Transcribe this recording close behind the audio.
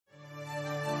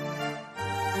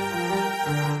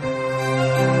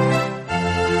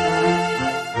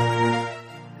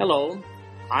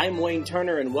I'm Wayne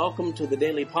Turner, and welcome to the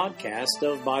daily podcast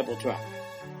of Bible Track.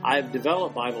 I've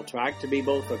developed Bible Track to be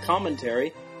both a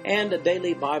commentary and a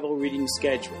daily Bible reading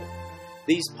schedule.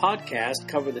 These podcasts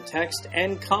cover the text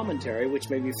and commentary, which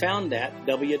may be found at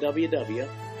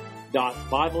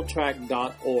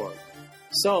www.bibletrack.org.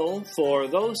 So, for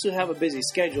those who have a busy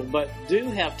schedule but do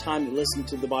have time to listen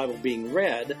to the Bible being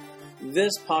read,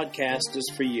 this podcast is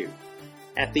for you.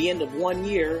 At the end of 1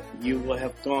 year, you will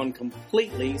have gone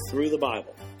completely through the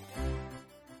Bible.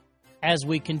 As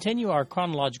we continue our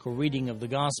chronological reading of the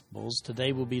Gospels,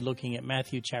 today we'll be looking at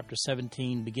Matthew chapter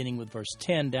 17, beginning with verse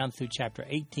 10, down through chapter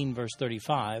 18, verse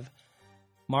 35,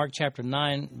 Mark chapter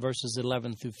 9, verses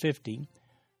 11 through 50,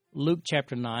 Luke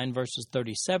chapter 9, verses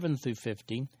 37 through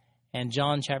 50, and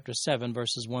John chapter 7,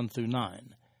 verses 1 through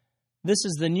 9. This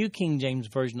is the New King James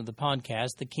Version of the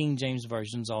podcast. The King James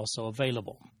Version is also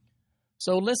available.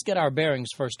 So let's get our bearings,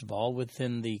 first of all,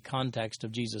 within the context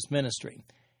of Jesus' ministry.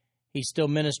 He's still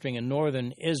ministering in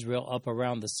northern Israel up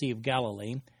around the Sea of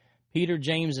Galilee. Peter,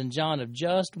 James, and John have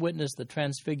just witnessed the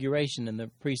transfiguration in the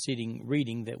preceding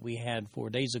reading that we had 4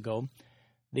 days ago.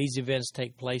 These events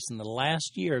take place in the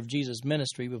last year of Jesus'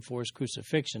 ministry before his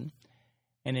crucifixion.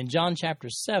 And in John chapter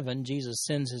 7, Jesus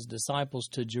sends his disciples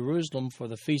to Jerusalem for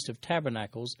the Feast of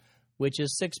Tabernacles, which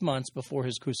is 6 months before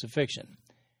his crucifixion.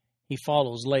 He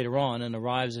follows later on and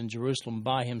arrives in Jerusalem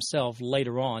by himself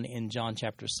later on in John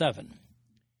chapter 7.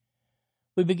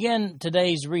 We begin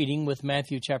today's reading with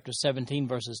Matthew chapter 17,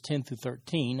 verses 10 through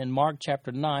 13, and Mark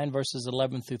chapter 9, verses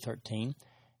 11 through 13.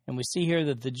 And we see here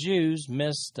that the Jews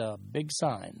missed a big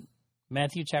sign.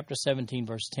 Matthew chapter 17,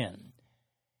 verse 10.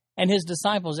 And his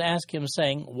disciples asked him,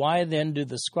 saying, Why then do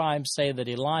the scribes say that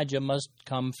Elijah must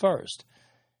come first?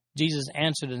 Jesus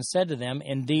answered and said to them,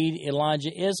 Indeed,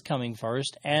 Elijah is coming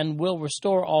first, and will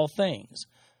restore all things.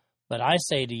 But I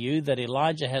say to you that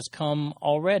Elijah has come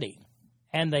already,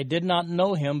 and they did not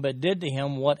know him, but did to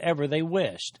him whatever they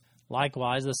wished.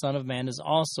 Likewise, the Son of Man is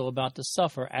also about to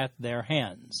suffer at their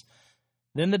hands.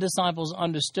 Then the disciples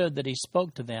understood that he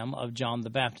spoke to them of John the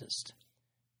Baptist.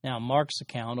 Now, Mark's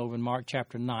account over in Mark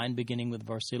chapter 9, beginning with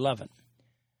verse 11.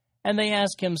 And they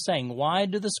asked him, saying, Why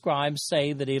do the scribes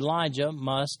say that Elijah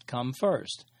must come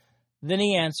first? Then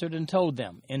he answered and told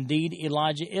them, Indeed,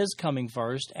 Elijah is coming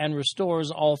first, and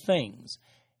restores all things.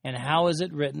 And how is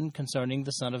it written concerning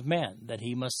the Son of Man, that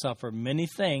he must suffer many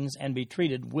things and be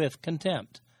treated with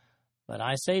contempt? But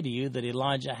I say to you that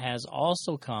Elijah has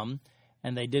also come,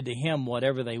 and they did to him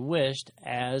whatever they wished,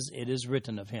 as it is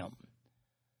written of him.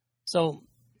 So,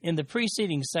 in the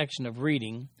preceding section of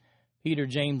reading, Peter,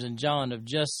 James, and John have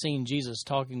just seen Jesus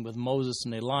talking with Moses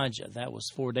and Elijah. That was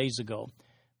 4 days ago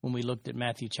when we looked at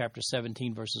Matthew chapter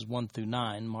 17, verses 1 through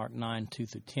 9, Mark 9, 2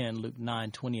 through 10, Luke 9,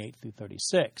 28 through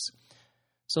 36.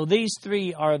 So these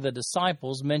three are the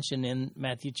disciples mentioned in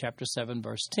Matthew chapter 7,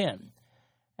 verse 10.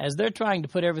 As they're trying to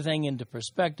put everything into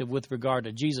perspective with regard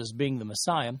to Jesus being the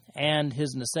Messiah and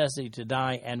his necessity to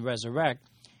die and resurrect,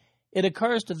 it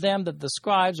occurs to them that the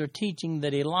scribes are teaching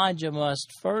that Elijah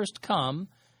must first come.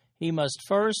 He must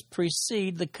first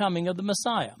precede the coming of the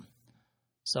Messiah.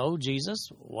 So, Jesus,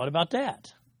 what about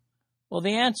that? Well,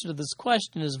 the answer to this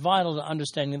question is vital to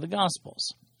understanding the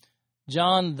Gospels.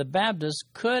 John the Baptist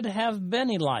could have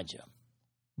been Elijah,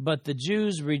 but the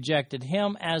Jews rejected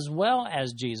him as well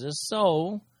as Jesus,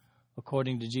 so,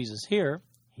 according to Jesus here,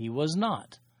 he was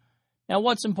not. Now,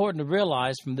 what's important to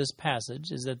realize from this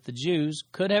passage is that the Jews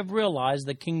could have realized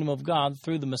the kingdom of God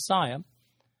through the Messiah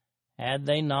had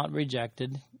they not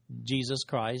rejected Jesus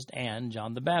Christ and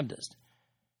John the Baptist.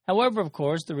 However, of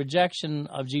course, the rejection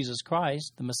of Jesus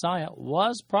Christ, the Messiah,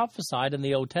 was prophesied in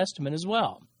the Old Testament as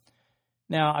well.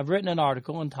 Now, I've written an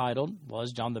article entitled,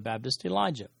 Was John the Baptist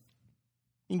Elijah?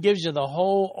 It gives you the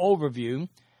whole overview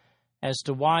as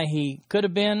to why he could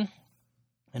have been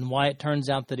and why it turns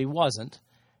out that he wasn't.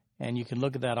 And you can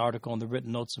look at that article in the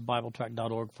written notes of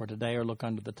BibleTrack.org for today, or look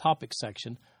under the topic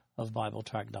section of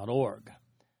BibleTrack.org.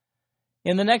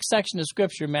 In the next section of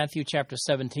Scripture, Matthew chapter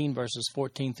 17, verses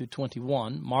 14 through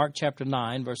 21, Mark chapter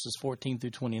 9, verses 14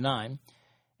 through 29,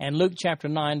 and Luke chapter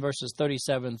 9, verses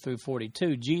 37 through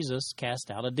 42, Jesus cast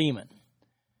out a demon.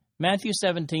 Matthew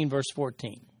 17, verse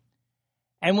 14.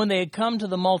 And when they had come to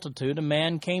the multitude, a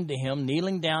man came to him,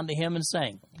 kneeling down to him and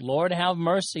saying, Lord, have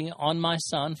mercy on my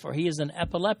son, for he is an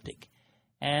epileptic,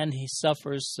 and he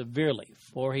suffers severely,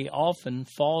 for he often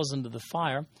falls into the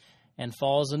fire and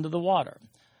falls into the water.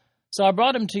 So I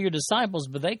brought him to your disciples,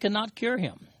 but they could not cure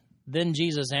him. Then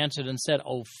Jesus answered and said,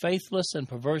 O faithless and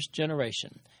perverse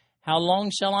generation, how long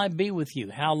shall I be with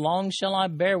you? How long shall I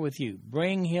bear with you?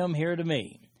 Bring him here to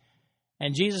me.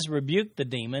 And Jesus rebuked the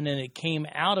demon, and it came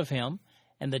out of him,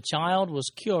 and the child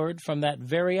was cured from that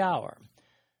very hour.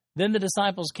 Then the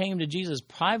disciples came to Jesus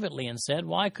privately and said,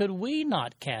 "Why could we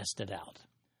not cast it out?"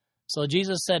 So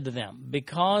Jesus said to them,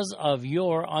 "Because of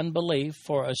your unbelief,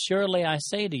 for assuredly I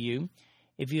say to you,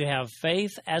 if you have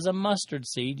faith as a mustard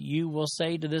seed, you will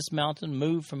say to this mountain,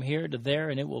 'Move from here to there,'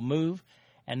 and it will move,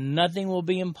 and nothing will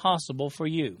be impossible for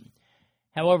you.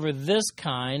 However, this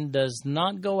kind does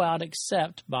not go out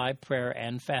except by prayer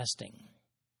and fasting."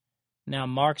 Now,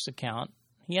 Mark's account,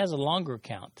 he has a longer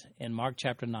account in Mark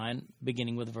chapter 9,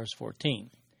 beginning with verse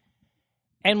 14.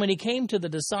 "And when he came to the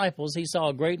disciples, he saw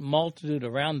a great multitude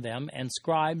around them, and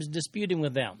scribes disputing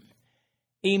with them.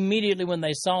 Immediately when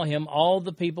they saw him, all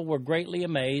the people were greatly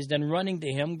amazed, and running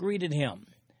to him, greeted him.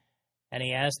 And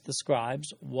he asked the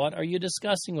scribes, 'What are you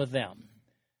discussing with them?'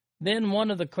 Then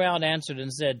one of the crowd answered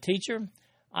and said, 'Teacher,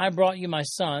 I brought you my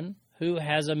son, who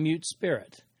has a mute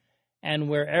spirit. And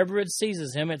wherever it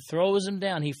seizes him, it throws him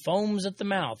down. He foams at the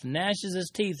mouth, gnashes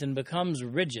his teeth, and becomes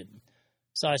rigid.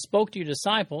 So I spoke to your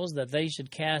disciples that they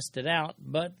should cast it out,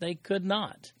 but they could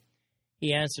not.'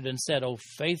 He answered and said, 'O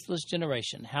faithless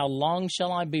generation, how long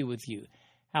shall I be with you?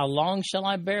 How long shall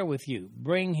I bear with you?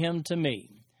 Bring him to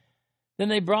me.' Then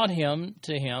they brought him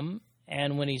to him,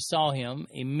 and when he saw him,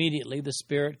 immediately the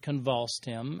spirit convulsed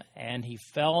him, and he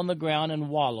fell on the ground and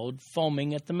wallowed,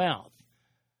 foaming at the mouth.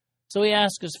 So he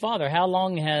asked his father, 'How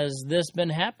long has this been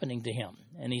happening to him?'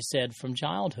 And he said, 'From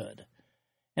childhood.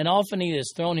 And often he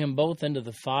has thrown him both into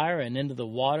the fire and into the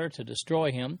water to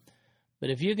destroy him. But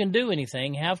if you can do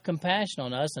anything, have compassion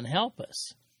on us and help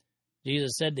us.'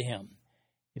 Jesus said to him,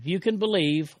 'If you can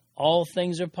believe, all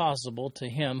things are possible to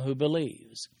him who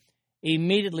believes.'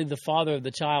 Immediately the father of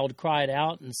the child cried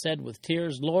out and said with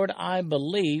tears, 'Lord, I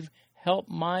believe, help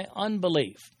my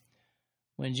unbelief.'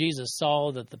 When Jesus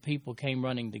saw that the people came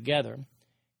running together,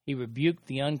 he rebuked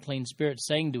the unclean spirit,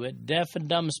 saying to it, 'Deaf and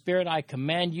dumb spirit, I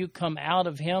command you, come out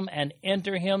of him and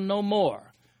enter him no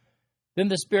more.' Then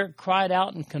the spirit cried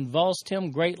out and convulsed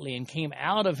him greatly and came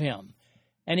out of him,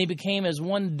 and he became as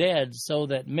one dead, so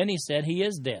that many said, 'He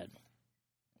is dead.'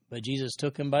 But Jesus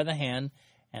took him by the hand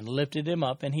and lifted him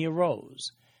up, and he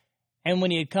arose. And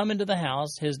when he had come into the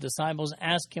house, his disciples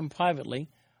asked him privately,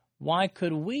 'Why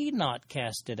could we not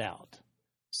cast it out?'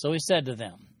 So he said to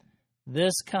them,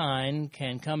 'This kind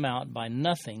can come out by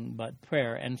nothing but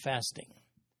prayer and fasting.'"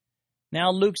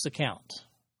 Now Luke's account.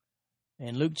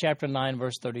 In Luke chapter 9,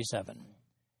 verse 37.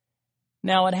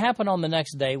 "Now it happened on the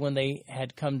next day, when they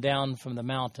had come down from the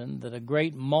mountain, that a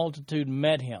great multitude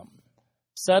met him.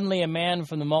 Suddenly a man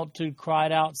from the multitude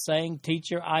cried out, saying,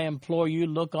 'Teacher, I implore you,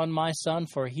 look on my son,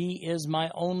 for he is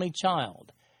my only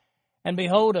child. And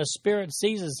behold, a spirit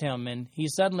seizes him, and he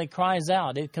suddenly cries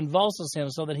out. It convulses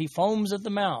him so that he foams at the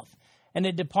mouth, and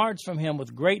it departs from him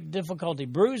with great difficulty,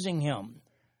 bruising him.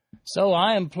 So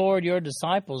I implored your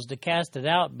disciples to cast it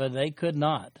out, but they could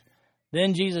not.'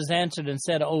 Then Jesus answered and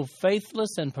said, 'O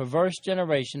faithless and perverse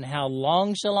generation, how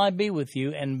long shall I be with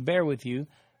you and bear with you?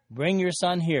 Bring your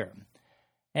son here.'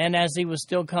 And as he was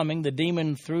still coming, the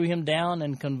demon threw him down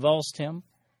and convulsed him.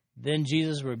 Then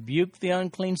Jesus rebuked the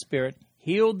unclean spirit,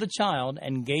 healed the child,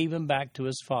 and gave him back to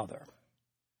his father."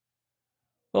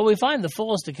 Well, we find the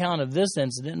fullest account of this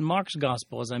incident in Mark's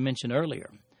Gospel, as I mentioned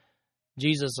earlier.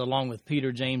 Jesus, along with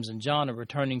Peter, James, and John, are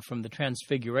returning from the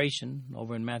Transfiguration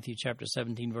over in Matthew chapter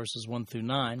 17, verses 1 through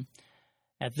 9.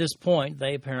 At this point,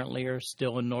 they apparently are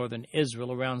still in northern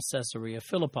Israel around Caesarea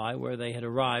Philippi, where they had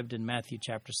arrived in Matthew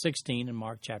chapter 16 and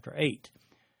Mark chapter 8.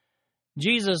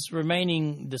 Jesus'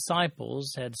 remaining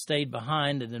disciples had stayed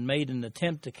behind and had made an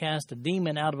attempt to cast a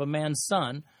demon out of a man's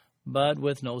son, but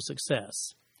with no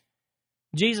success.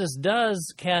 Jesus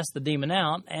does cast the demon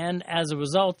out, and as a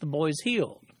result, the boy is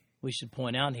healed. We should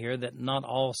point out here that not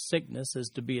all sickness is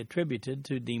to be attributed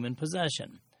to demon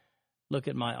possession. Look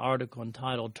at my article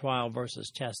entitled Trial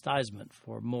versus Chastisement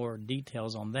for more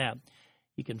details on that.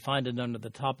 You can find it under the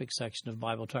topic section of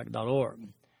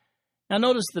BibleTrack.org. Now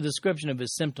notice the description of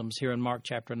his symptoms here in Mark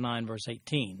chapter 9, verse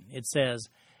 18. It says,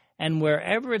 "And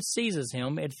wherever it seizes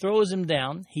him, it throws him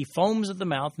down. He foams at the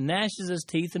mouth, gnashes his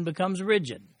teeth, and becomes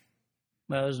rigid."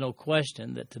 Well, there's no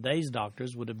question that today's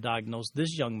doctors would have diagnosed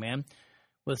this young man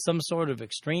with some sort of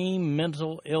extreme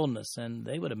mental illness, and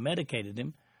they would have medicated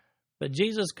him. But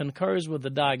Jesus concurs with the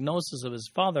diagnosis of his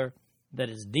father that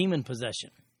is demon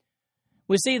possession.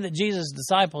 We see that Jesus'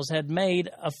 disciples had made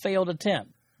a failed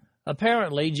attempt.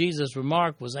 Apparently, Jesus'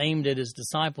 remark was aimed at his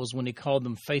disciples when he called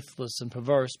them faithless and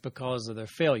perverse because of their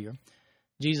failure.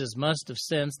 Jesus must have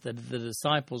sensed that the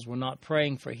disciples were not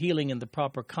praying for healing in the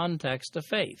proper context of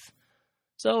faith.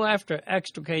 So after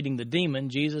extricating the demon,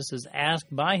 Jesus is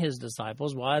asked by his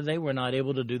disciples why they were not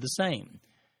able to do the same.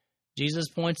 Jesus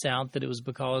points out that it was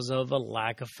because of a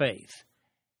lack of faith.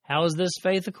 How is this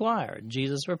faith acquired?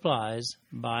 Jesus replies,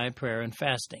 by prayer and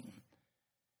fasting.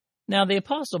 Now, the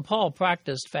Apostle Paul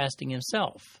practiced fasting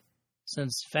himself.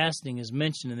 Since fasting is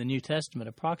mentioned in the New Testament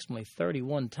approximately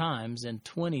 31 times in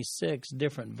 26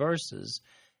 different verses,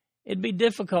 it'd be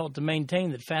difficult to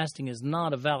maintain that fasting is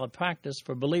not a valid practice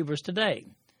for believers today.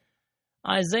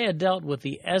 Isaiah dealt with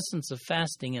the essence of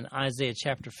fasting in Isaiah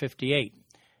chapter 58.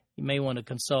 You may want to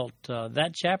consult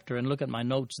that chapter and look at my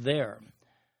notes there.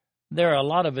 There are a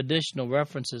lot of additional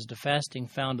references to fasting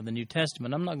found in the New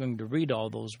Testament. I'm not going to read all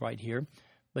those right here,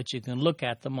 but you can look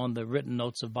at them on the written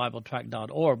notes of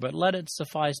BibleTrack.org. But let it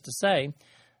suffice to say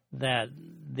that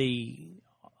the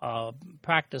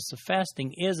practice of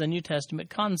fasting is a New Testament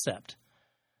concept.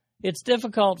 It's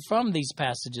difficult from these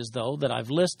passages, though, that I've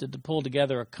listed to pull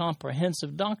together a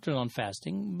comprehensive doctrine on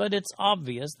fasting, but it's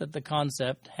obvious that the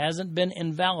concept hasn't been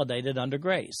invalidated under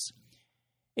grace.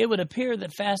 It would appear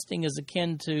that fasting is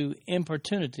akin to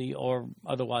importunity, or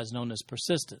otherwise known as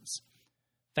persistence.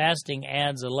 Fasting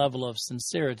adds a level of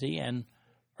sincerity and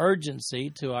urgency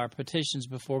to our petitions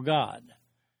before God.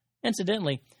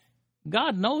 Incidentally,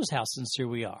 God knows how sincere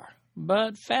we are,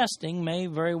 but fasting may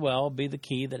very well be the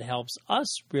key that helps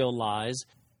us realize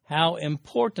how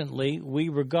importantly we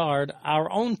regard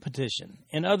our own petition.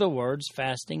 In other words,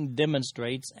 fasting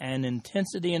demonstrates an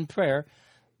intensity in prayer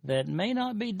that may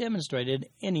not be demonstrated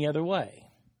any other way.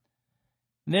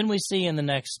 Then we see in the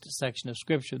next section of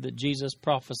Scripture that Jesus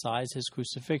prophesies his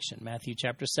crucifixion. Matthew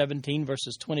chapter 17,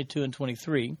 verses 22 and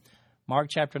 23, Mark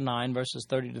chapter 9, verses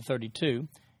 30 to 32,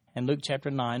 and Luke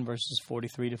chapter 9, verses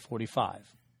 43 to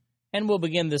 45. And we'll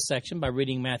begin this section by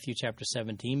reading Matthew chapter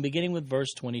 17, beginning with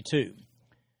verse 22.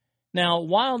 Now,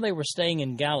 while they were staying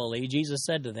in Galilee, Jesus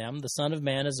said to them, "The Son of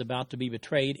Man is about to be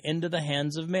betrayed into the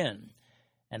hands of men,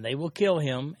 and they will kill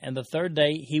him, and the third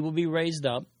day he will be raised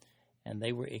up." And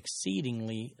they were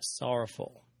exceedingly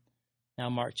sorrowful. Now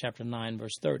Mark chapter 9,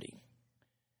 verse 30.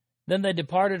 Then they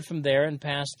departed from there and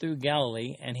passed through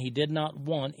Galilee, and he did not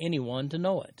want anyone to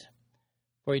know it.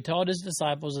 For he taught his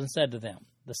disciples and said to them,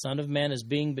 "The Son of Man is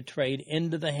being betrayed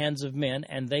into the hands of men,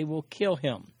 and they will kill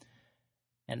him.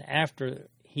 And after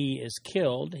he is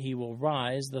killed, he will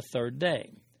rise the third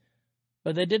day."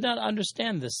 But they did not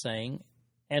understand this saying,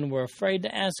 and were afraid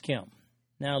to ask him.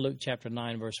 Now Luke chapter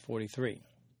 9, verse 43.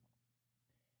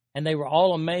 And they were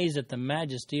all amazed at the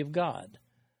majesty of God.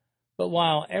 But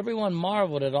while everyone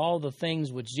marveled at all the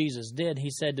things which Jesus did, he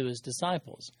said to his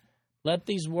disciples, "Let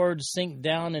these words sink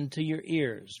down into your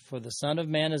ears, for the Son of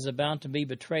Man is about to be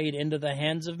betrayed into the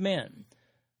hands of men."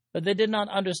 But they did not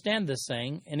understand this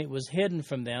saying, and it was hidden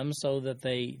from them so that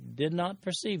they did not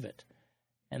perceive it.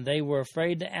 And they were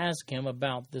afraid to ask him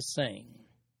about this saying.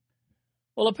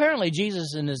 Well, apparently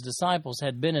Jesus and his disciples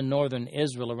had been in northern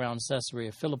Israel around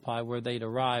Caesarea Philippi, where they'd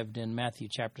arrived in Matthew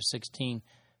chapter 16,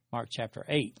 Mark chapter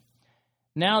 8.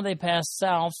 Now they passed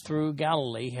south through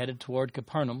Galilee, headed toward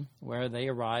Capernaum, where they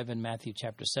arrive in Matthew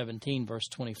chapter 17, verse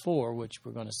 24, which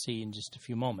we're going to see in just a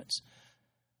few moments.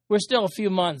 We're still a few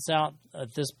months out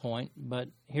at this point, but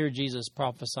here Jesus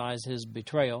prophesies his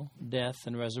betrayal, death,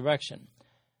 and resurrection.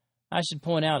 I should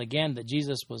point out again that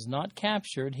Jesus was not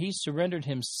captured. He surrendered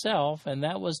himself, and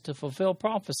that was to fulfill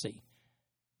prophecy.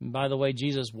 And by the way,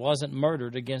 Jesus wasn't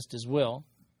murdered against his will.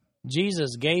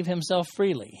 Jesus gave himself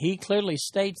freely. He clearly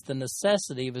states the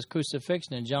necessity of his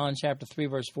crucifixion in John chapter 3,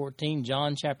 verse 14,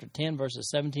 John chapter 10, verses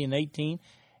 17 and 18,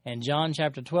 and John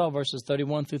chapter 12, verses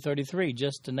 31 through 33,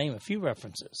 just to name a few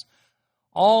references.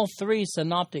 All three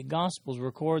synoptic gospels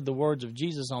record the words of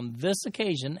Jesus on this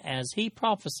occasion as he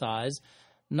prophesies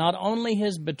not only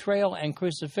his betrayal and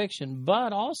crucifixion,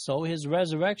 but also his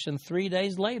resurrection 3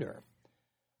 days later.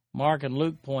 Mark and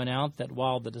Luke point out that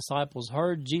while the disciples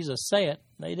heard Jesus say it,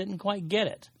 they didn't quite get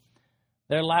it.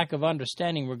 Their lack of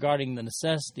understanding regarding the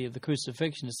necessity of the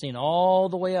crucifixion is seen all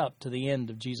the way up to the end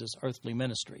of Jesus' earthly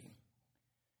ministry.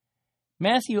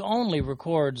 Matthew only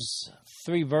records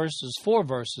 4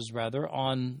 verses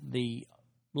on the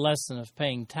lesson of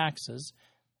paying taxes,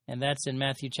 and that's in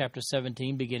Matthew chapter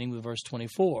 17, beginning with verse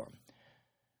 24.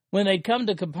 When they'd come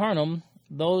to Capernaum,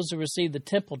 those who received the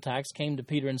temple tax came to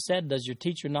Peter and said, "Does your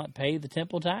teacher not pay the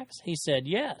temple tax?" He said,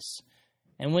 "Yes."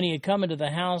 And when he had come into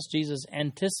the house, Jesus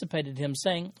anticipated him,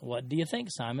 saying, "What do you think,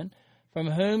 Simon?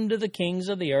 From whom do the kings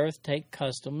of the earth take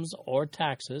customs or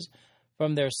taxes?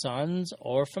 From their sons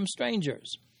or from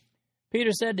strangers?"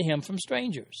 Peter said to him, "From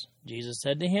strangers." Jesus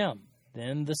said to him,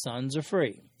 "Then the sons are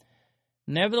free.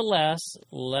 Nevertheless,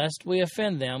 lest we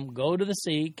offend them, go to the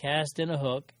sea, cast in a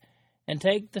hook, and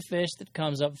take the fish that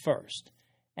comes up first.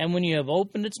 And when you have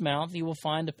opened its mouth, you will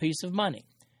find a piece of money.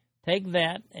 Take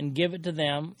that and give it to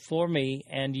them for me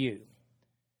and you."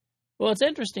 Well, it's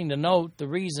interesting to note the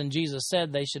reason Jesus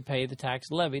said they should pay the tax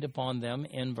levied upon them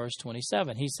in verse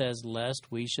 27. He says,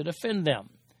 "Lest we should offend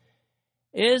them."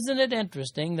 Isn't it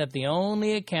interesting that the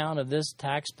only account of this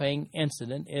tax-paying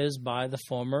incident is by the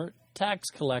former tax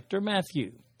collector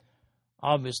Matthew?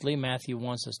 Obviously, Matthew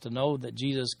wants us to know that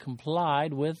Jesus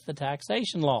complied with the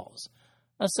taxation laws,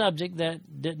 a subject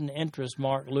that didn't interest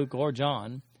Mark, Luke, or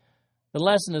John. The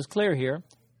lesson is clear here.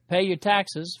 Pay your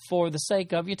taxes for the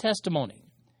sake of your testimony.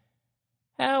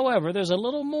 However, there's a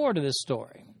little more to this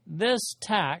story. This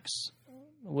tax,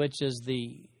 which is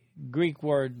the Greek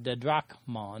word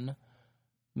drachmon,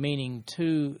 meaning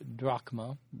 2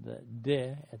 drachma, the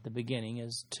de at the beginning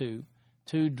is 2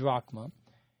 drachma,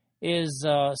 is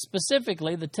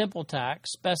specifically the temple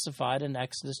tax specified in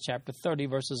Exodus chapter 30,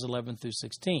 verses 11 through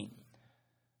 16.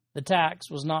 The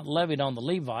tax was not levied on the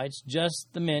Levites, just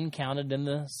the men counted in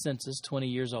the census 20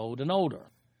 years old and older.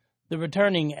 The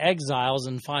returning exiles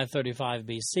in 535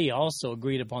 BC also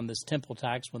agreed upon this temple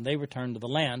tax when they returned to the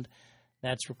land.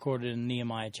 That's recorded in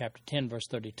Nehemiah chapter 10, verse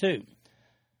 32.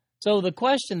 So the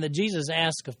question that Jesus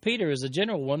asks of Peter is a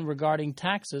general one regarding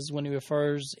taxes when he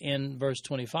refers in verse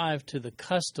 25 to the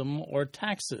custom or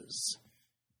taxes.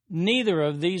 Neither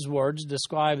of these words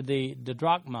describe the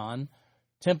drachman,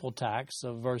 temple tax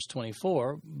of verse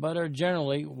 24, but are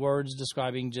generally words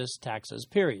describing just taxes,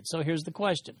 period. So here's the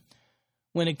question.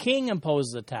 When a king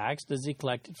imposes a tax, does he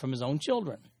collect it from his own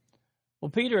children?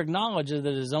 Well, Peter acknowledges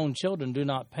that his own children do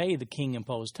not pay the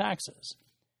king-imposed taxes.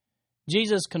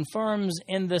 Jesus confirms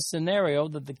in this scenario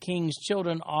that the king's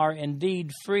children are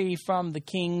indeed free from the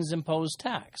king's imposed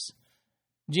tax.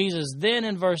 Jesus then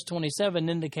in verse 27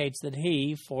 indicates that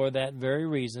he, for that very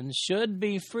reason, should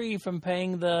be free from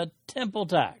paying the temple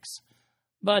tax.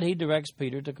 But he directs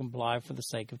Peter to comply for the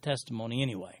sake of testimony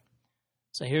anyway.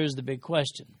 So here's the big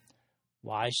question.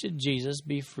 Why should Jesus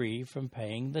be free from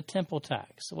paying the temple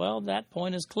tax? Well, that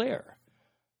point is clear.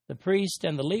 The priests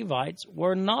and the Levites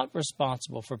were not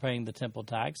responsible for paying the temple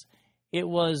tax. It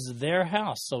was their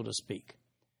house, so to speak.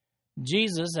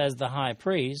 Jesus, as the high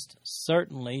priest,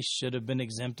 certainly should have been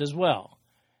exempt as well.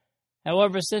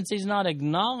 However, since he's not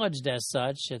acknowledged as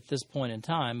such at this point in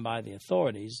time by the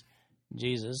authorities,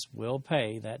 Jesus will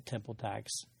pay that temple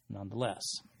tax nonetheless.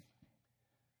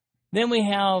 Then we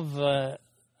have a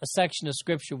section of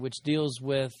Scripture which deals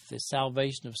with the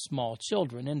salvation of small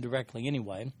children, indirectly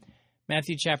anyway.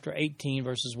 Matthew chapter 18,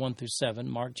 verses 1 through 7,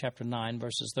 Mark chapter 9,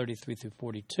 verses 33 through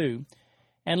 42,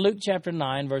 and Luke chapter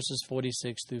 9, verses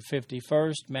 46 through 50.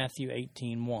 First, Matthew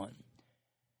 18:1.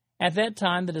 At that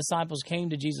time the disciples came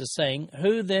to Jesus, saying,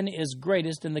 "Who then is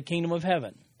greatest in the kingdom of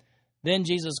heaven?" Then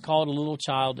Jesus called a little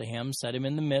child to him, set him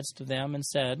in the midst of them, and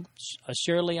said,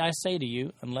 "Assuredly I say to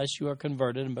you, unless you are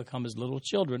converted and become as little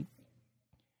children,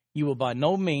 you will by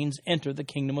no means enter the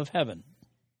kingdom of heaven.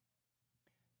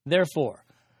 Therefore,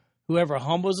 whoever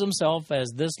humbles himself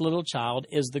as this little child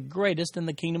is the greatest in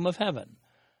the kingdom of heaven.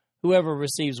 Whoever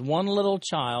receives one little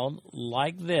child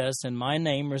like this in my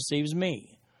name receives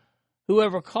me.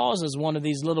 Whoever causes one of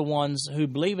these little ones who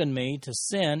believe in me to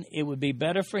sin, it would be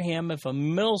better for him if a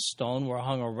millstone were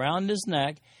hung around his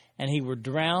neck and he were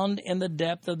drowned in the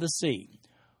depth of the sea.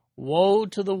 Woe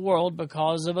to the world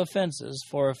because of offenses,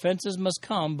 for offenses must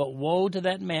come, but woe to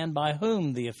that man by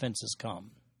whom the offenses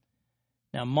come."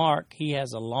 Now, Mark, he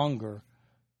has a longer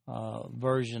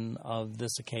version of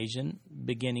this occasion,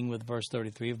 beginning with verse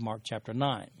 33 of Mark chapter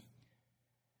 9.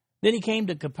 Then he came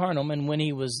to Capernaum, and when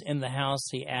he was in the house,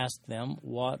 he asked them,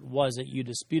 "What was it you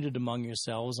disputed among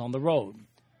yourselves on the road?"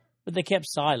 But they kept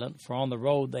silent, for on the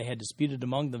road they had disputed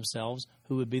among themselves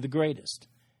who would be the greatest.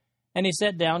 And he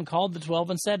sat down, called the 12,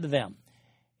 and said to them,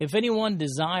 "If anyone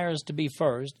desires to be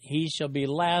first, he shall be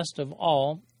last of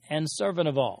all and servant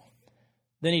of all."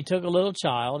 Then he took a little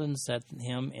child and set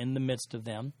him in the midst of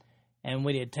them. And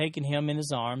when he had taken him in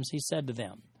his arms, he said to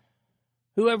them,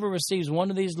 "Whoever receives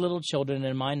one of these little children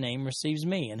in my name receives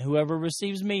me, and whoever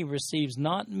receives me receives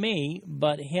not me,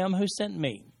 but him who sent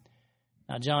me."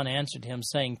 Now John answered him,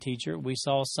 saying, "Teacher, we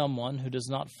saw someone who does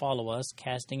not follow us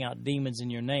casting out demons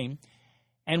in your name,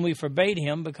 and we forbade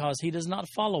him because he does not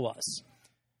follow us."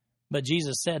 But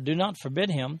Jesus said, "Do not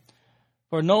forbid him,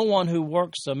 for no one who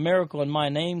works a miracle in my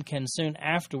name can soon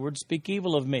afterward speak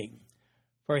evil of me.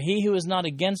 For he who is not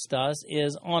against us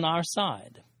is on our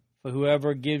side. For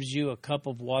whoever gives you a cup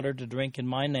of water to drink in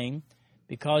my name,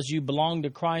 because you belong to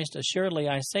Christ, assuredly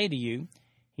I say to you,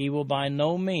 he will by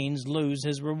no means lose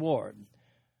his reward.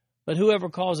 But whoever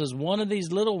causes one of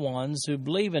these little ones who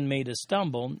believe in me to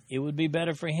stumble, it would be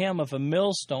better for him if a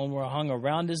millstone were hung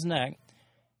around his neck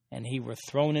and he were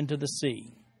thrown into the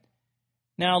sea.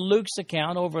 Now Luke's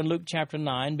account over in Luke chapter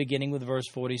 9, beginning with verse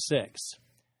 46.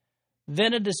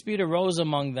 Then a dispute arose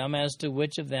among them as to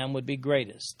which of them would be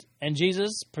greatest. And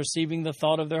Jesus, perceiving the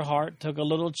thought of their heart, took a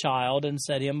little child and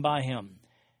set him by him.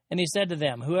 And he said to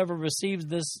them, Whoever receives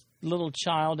this little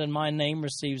child in my name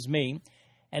receives me,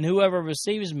 and whoever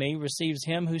receives me receives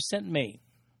him who sent me.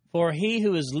 For he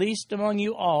who is least among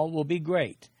you all will be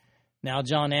great. Now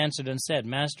John answered and said,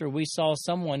 Master, we saw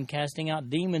someone casting out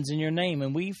demons in your name,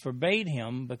 and we forbade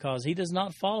him, because he does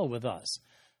not follow with us.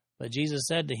 But Jesus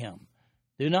said to him,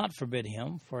 Do not forbid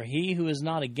him, for he who is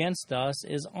not against us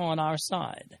is on our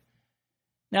side.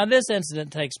 Now this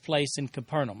incident takes place in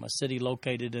Capernaum, a city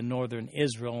located in northern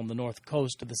Israel on the north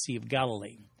coast of the Sea of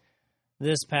Galilee.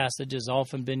 This passage has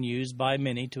often been used by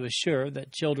many to assure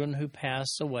that children who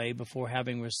pass away before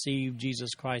having received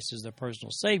Jesus Christ as their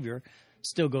personal Savior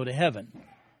still go to heaven.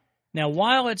 Now,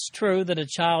 while it's true that a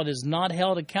child is not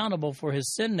held accountable for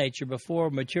his sin nature before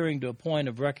maturing to a point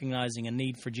of recognizing a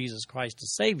need for Jesus Christ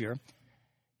as Savior,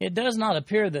 it does not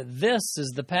appear that this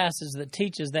is the passage that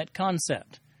teaches that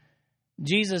concept.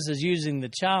 Jesus is using the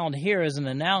child here as an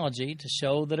analogy to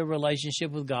show that a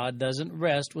relationship with God doesn't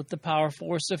rest with the powerful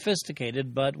or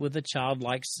sophisticated, but with the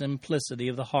childlike simplicity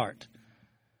of the heart.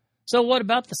 So what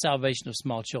about the salvation of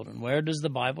small children? Where does the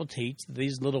Bible teach that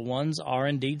these little ones are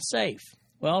indeed safe?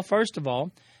 Well, first of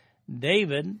all,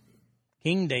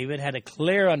 King David, had a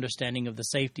clear understanding of the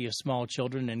safety of small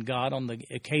children in God on the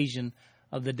occasion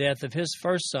of the death of his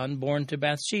first son born to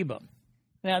Bathsheba.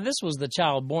 Now, this was the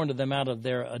child born to them out of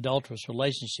their adulterous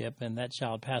relationship, and that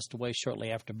child passed away shortly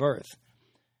after birth.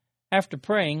 After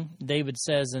praying, David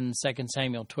says in 2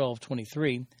 Samuel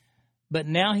 12:23, But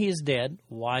now he is dead,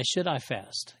 why should I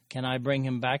fast? Can I bring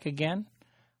him back again?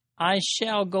 I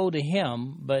shall go to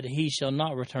him, but he shall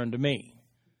not return to me.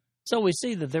 So we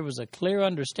see that there was a clear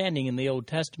understanding in the Old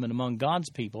Testament among God's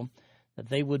people that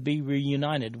they would be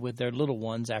reunited with their little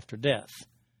ones after death.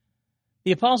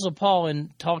 The Apostle Paul,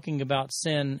 in talking about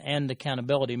sin and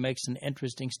accountability, makes an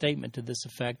interesting statement to this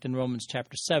effect in Romans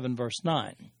chapter 7, verse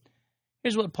 9.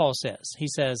 Here's what Paul says. He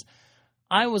says,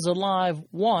 I was alive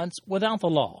once without the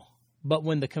law, but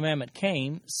when the commandment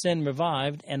came, sin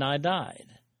revived, and I died.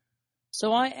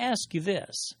 So I ask you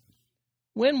this,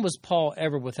 when was Paul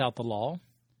ever without the law?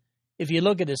 If you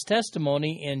look at his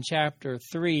testimony in chapter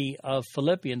 3 of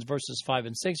Philippians, verses 5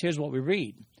 and 6, here's what we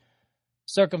read.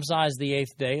 Circumcised the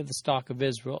 8th day of the stock of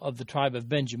Israel, of the tribe of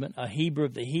Benjamin, a Hebrew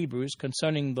of the Hebrews,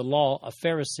 concerning the law, a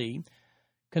Pharisee,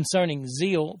 concerning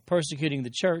zeal, persecuting the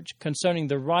church, concerning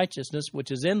the righteousness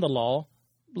which is in the law,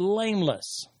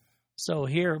 blameless. So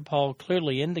here Paul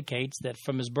clearly indicates that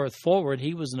from his birth forward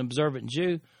he was an observant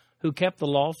Jew who kept the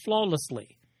law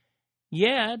flawlessly.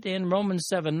 Yet in Romans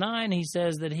 7:9 he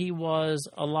says that he was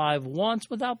alive once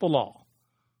without the law.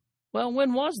 Well,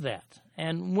 when was that?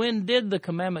 And when did the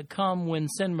commandment come when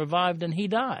sin revived and he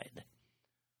died?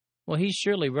 Well, he's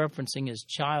surely referencing his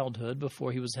childhood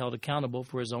before he was held accountable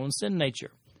for his own sin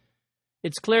nature.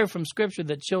 It's clear from Scripture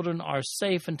that children are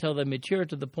safe until they mature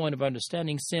to the point of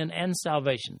understanding sin and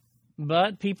salvation.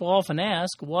 But people often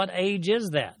ask, what age is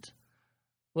that?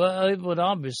 Well, it would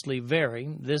obviously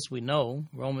vary. This we know.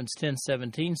 Romans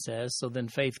 10:17 says, So then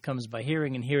faith comes by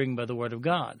hearing, and hearing by the word of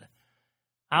God.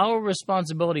 Our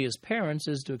responsibility as parents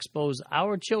is to expose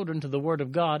our children to the Word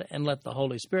of God and let the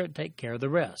Holy Spirit take care of the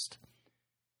rest.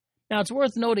 Now, it's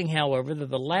worth noting, however, that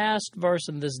the last verse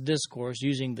in this discourse,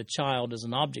 using the child as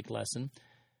an object lesson,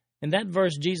 in that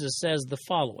verse Jesus says the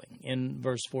following in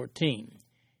verse 14,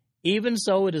 Even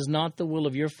so it is not the will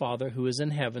of your Father who is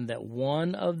in heaven that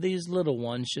one of these little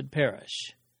ones should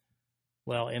perish.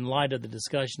 Well, in light of the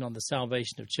discussion on the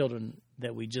salvation of children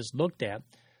that we just looked at,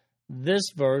 this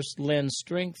verse lends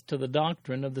strength to the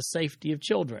doctrine of the safety of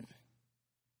children.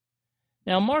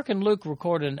 Now, Mark and Luke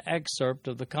record an excerpt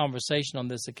of the conversation on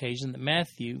this occasion that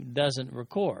Matthew doesn't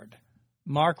record.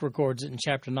 Mark records it in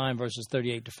chapter 9, verses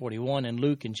 38 to 41, and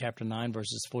Luke in chapter 9,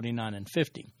 verses 49 and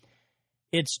 50.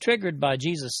 It's triggered by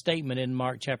Jesus' statement in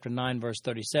Mark chapter 9, verse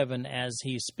 37, as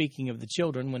he's speaking of the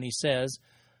children when he says,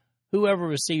 Whoever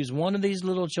receives one of these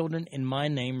little children in my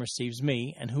name receives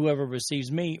me, and whoever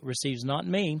receives me receives not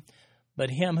me, but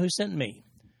him who sent me.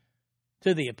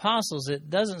 To the apostles, it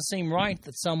doesn't seem right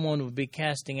that someone would be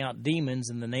casting out demons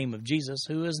in the name of Jesus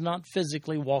who is not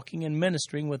physically walking and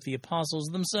ministering with the apostles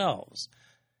themselves.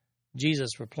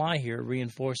 Jesus' reply here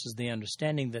reinforces the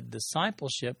understanding that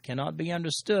discipleship cannot be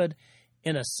understood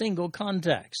in a single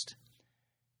context.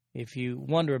 If you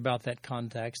wonder about that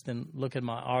context, then look at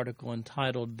my article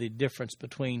entitled The Difference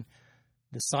Between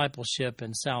Discipleship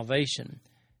and Salvation.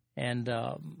 And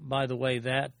by the way,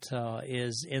 that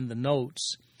is in the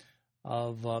notes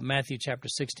of Matthew chapter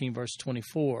 16, verse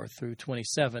 24 through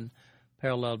 27,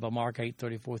 paralleled by Mark 8,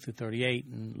 34 through 38,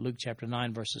 and Luke chapter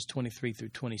 9, verses 23 through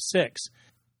 26.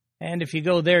 And if you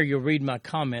go there, you'll read my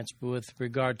comments with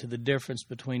regard to the difference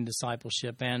between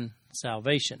discipleship and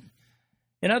salvation.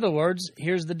 In other words,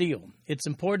 here's the deal. It's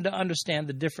important to understand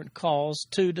the different calls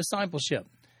to discipleship.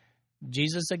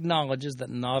 Jesus acknowledges that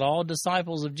not all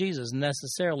disciples of Jesus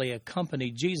necessarily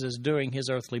accompanied Jesus during his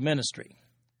earthly ministry.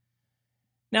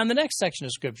 Now, in the next section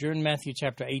of Scripture, in Matthew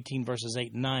chapter 18, verses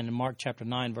 8 and 9, and Mark chapter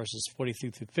 9, verses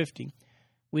 43 through 50,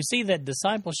 we see that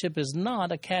discipleship is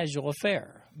not a casual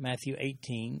affair. Matthew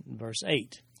 18, verse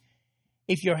 8.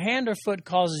 If your hand or foot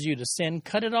causes you to sin,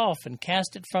 cut it off and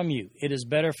cast it from you. It is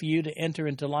better for you to enter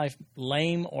into life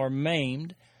lame or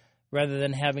maimed, rather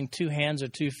than having 2 hands or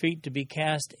 2 feet to be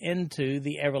cast into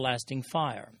the everlasting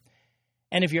fire.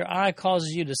 And if your eye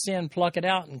causes you to sin, pluck it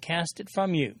out and cast it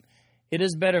from you. It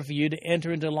is better for you to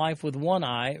enter into life with 1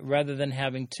 eye, rather than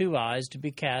having 2 eyes to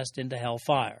be cast into hell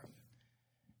fire.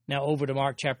 Now over to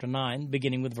Mark chapter 9,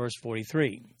 beginning with verse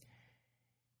 43.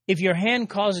 If your hand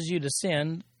causes you to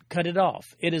sin, cut it off.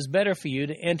 It is better for you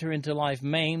to enter into life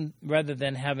maimed, rather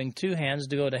than having 2 hands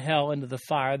to go to hell into the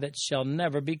fire that shall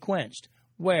never be quenched,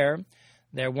 where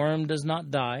their worm does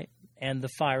not die, and the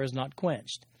fire is not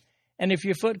quenched. And if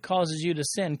your foot causes you to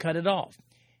sin, cut it off.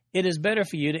 It is better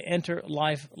for you to enter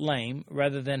life lame,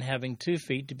 rather than having 2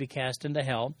 feet to be cast into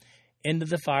hell, into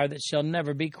the fire that shall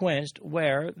never be quenched,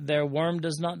 where their worm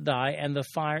does not die, and the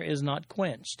fire is not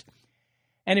quenched.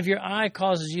 And if your eye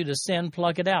causes you to sin,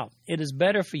 pluck it out. It is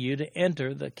better for you to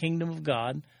enter the kingdom of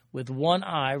God with 1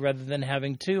 eye, rather than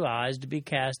having 2 eyes to be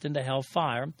cast into hell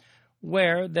fire,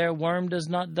 where their worm does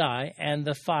not die, and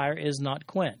the fire is not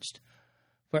quenched.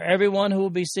 For everyone who will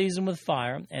be seasoned with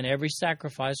fire, and every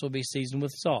sacrifice will be seasoned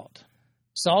with salt.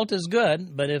 Salt is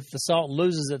good, but if the salt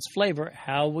loses its flavor,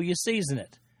 how will you season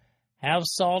it? Have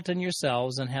salt in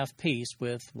yourselves, and have peace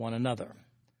with one another.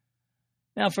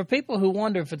 Now, for people who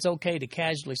wonder if it's okay to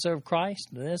casually serve Christ,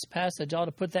 this passage ought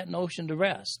to put that notion to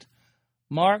rest.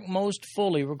 Mark most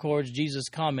fully records Jesus'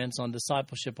 comments on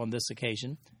discipleship on this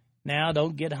occasion. Now,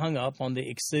 don't get hung up on the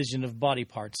excision of body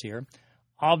parts here.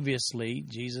 Obviously,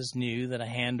 Jesus knew that a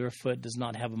hand or a foot does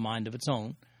not have a mind of its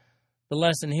own. The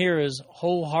lesson here is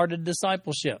wholehearted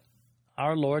discipleship.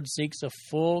 Our Lord seeks a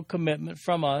full commitment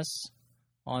from us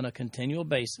on a continual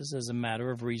basis as a matter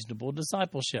of reasonable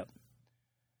discipleship.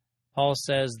 Paul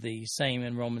says the same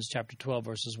in Romans chapter 12,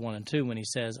 verses 1 and 2, when he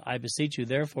says, I beseech you,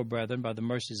 therefore, brethren, by the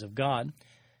mercies of God,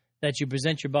 that you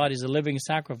present your bodies a living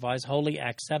sacrifice, wholly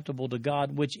acceptable to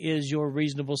God, which is your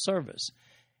reasonable service.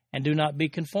 And do not be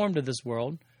conformed to this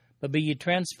world, but be ye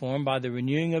transformed by the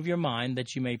renewing of your mind,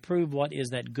 that you may prove what is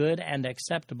that good and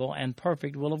acceptable and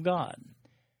perfect will of God.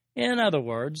 In other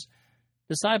words,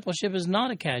 discipleship is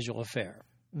not a casual affair.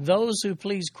 Those who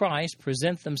please Christ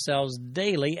present themselves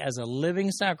daily as a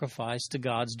living sacrifice to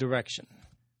God's direction.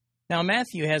 Now,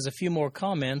 Matthew has a few more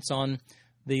comments on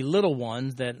the little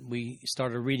ones that we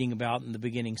started reading about in the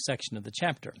beginning section of the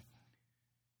chapter.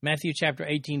 Matthew chapter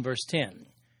 18, verse 10.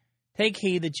 Take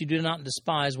heed that you do not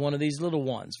despise one of these little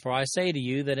ones, for I say to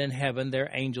you that in heaven their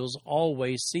angels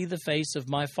always see the face of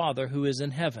my Father who is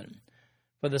in heaven.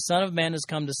 For the Son of Man has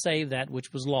come to save that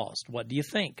which was lost. What do you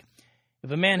think?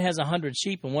 If a man has 100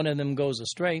 sheep and one of them goes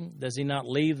astray, does he not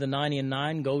leave the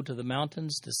 99, go to the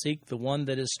mountains to seek the one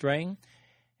that is straying?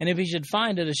 And if he should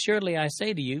find it, assuredly I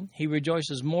say to you, he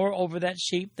rejoices more over that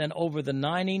sheep than over the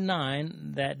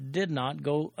 99 that did not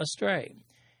go astray.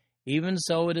 Even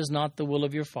so, it is not the will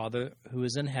of your Father who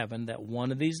is in heaven that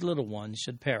one of these little ones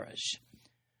should perish.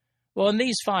 Well, in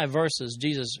these 5 verses,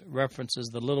 Jesus references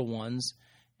the little ones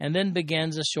and then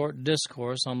begins a short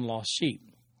discourse on lost sheep.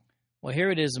 Well,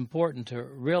 here it is important to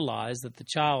realize that the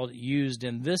child used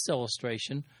in this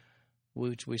illustration,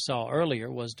 which we saw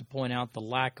earlier, was to point out the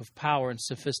lack of power and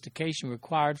sophistication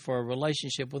required for a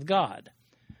relationship with God.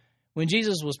 When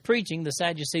Jesus was preaching, the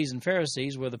Sadducees and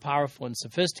Pharisees were the powerful and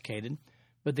sophisticated,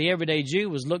 but the everyday Jew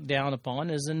was looked down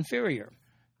upon as inferior.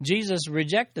 Jesus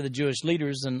rejected the Jewish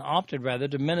leaders and opted rather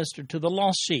to minister to the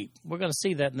lost sheep. We're going to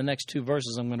see that in the next 2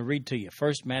 verses I'm going to read to you.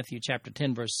 First, Matthew chapter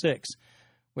 10, verse 6,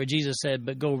 where Jesus said,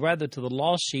 but go rather to the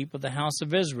lost sheep of the house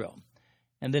of Israel.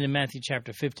 And then in Matthew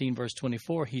chapter 15, verse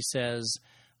 24, he says,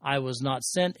 I was not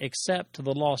sent except to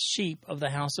the lost sheep of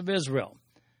the house of Israel.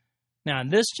 Now, in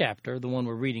this chapter, the one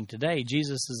we're reading today,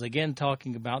 Jesus is again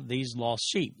talking about these lost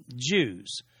sheep,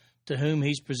 Jews, to whom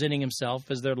he's presenting himself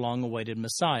as their long-awaited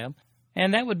Messiah.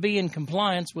 And that would be in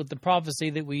compliance with the prophecy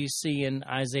that we see in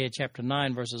Isaiah chapter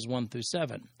 9, verses 1 through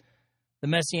 7. The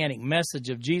messianic message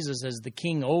of Jesus as the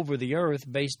king over the earth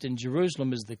based in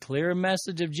Jerusalem is the clear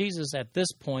message of Jesus at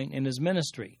this point in his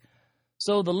ministry.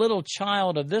 So the little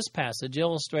child of this passage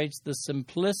illustrates the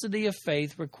simplicity of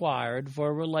faith required for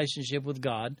a relationship with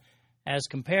God as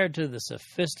compared to the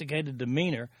sophisticated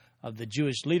demeanor of the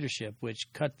Jewish leadership,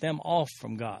 which cut them off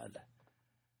from God.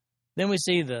 Then we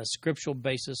see the scriptural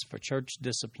basis for church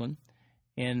discipline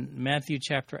in Matthew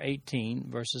chapter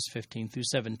 18, verses 15 through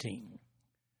 17.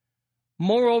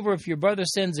 Moreover, if your brother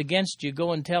sins against you,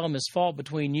 go and tell him his fault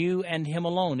between you and him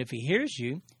alone. If he hears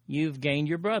you, you've gained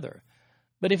your brother.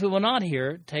 But if he will not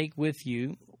hear, take with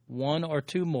you one or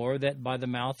two more, that by the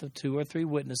mouth of 2 or 3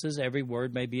 witnesses every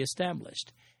word may be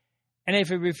established. And if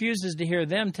he refuses to hear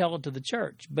them, tell it to the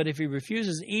church. But if he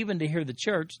refuses even to hear the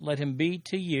church, let him be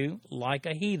to you like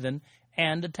a heathen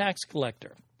and a tax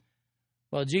collector.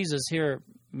 Well, Jesus here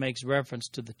makes reference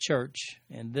to the church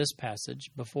in this passage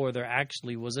before there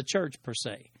actually was a church per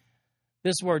se.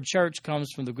 This word church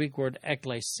comes from the Greek word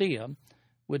ekklesia,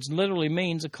 which literally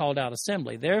means a called-out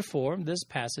assembly. Therefore, this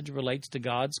passage relates to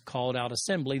God's called-out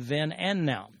assembly then and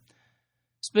now.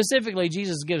 Specifically,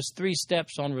 Jesus gives 3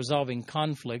 steps on resolving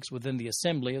conflicts within the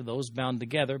assembly of those bound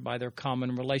together by their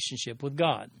common relationship with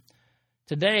God.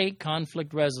 Today,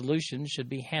 conflict resolution should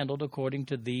be handled according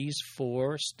to these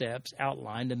 4 steps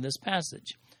outlined in this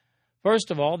passage. First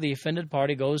of all, the offended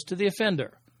party goes to the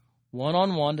offender,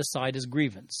 one-on-one to cite his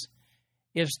grievance.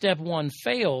 If step 1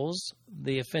 fails,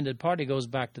 the offended party goes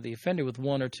back to the offender with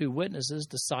 1 or 2 witnesses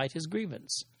to cite his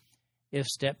grievance. If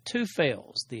step 2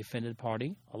 fails, the offended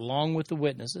party, along with the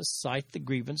witnesses, cite the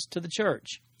grievance to the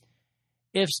church.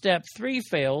 If step 3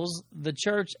 fails, the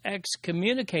church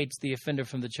excommunicates the offender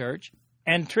from the church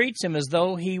and treats him as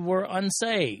though he were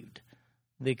unsaved.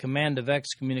 The command of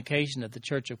excommunication at the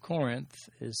church of Corinth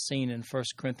is seen in 1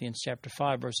 Corinthians chapter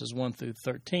 5, verses 1 through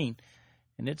 13,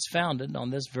 and it's founded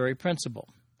on this very principle.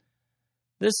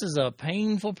 This is a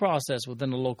painful process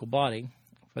within a local body.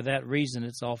 For that reason,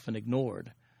 it's often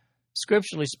ignored.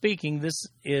 Scripturally speaking, this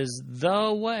is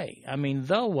the way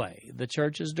the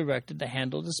church is directed to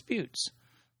handle disputes.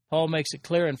 Paul makes it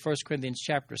clear in 1 Corinthians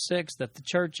chapter 6 that the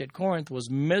church at Corinth was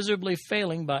miserably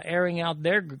failing by airing out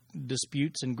their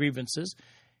disputes and grievances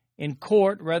in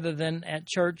court rather than at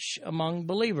church among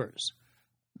believers.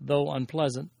 Though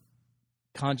unpleasant,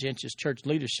 conscientious church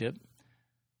leadership,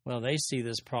 well, they see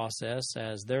this process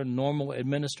as their normal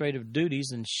administrative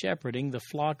duties in shepherding the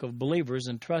flock of believers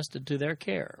entrusted to their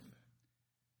care.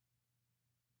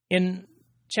 In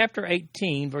chapter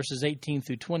 18, verses 18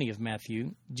 through 20 of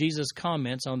Matthew, Jesus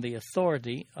comments on the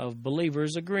authority of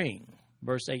believers agreeing.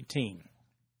 Verse 18,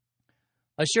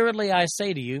 Assuredly I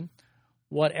say to you,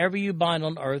 whatever you bind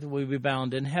on earth will be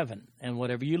bound in heaven, and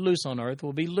whatever you loose on earth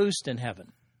will be loosed in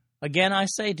heaven. Again I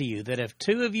say to you that if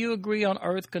 2 of you agree on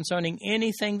earth concerning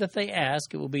anything that they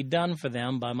ask, it will be done for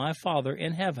them by my Father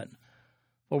in heaven.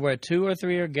 For where 2 or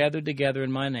 3 are gathered together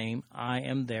in my name, I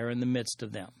am there in the midst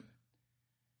of them.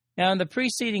 Now, in the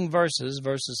preceding verses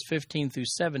 15 through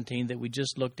 17 that we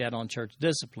just looked at on church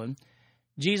discipline,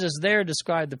 Jesus there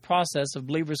described the process of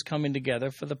believers coming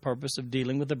together for the purpose of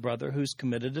dealing with a brother who's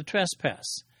committed a trespass.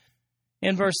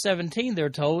 In verse 17, they're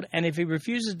told, and if he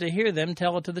refuses to hear them,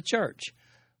 tell it to the church.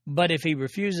 But if he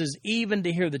refuses even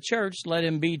to hear the church, let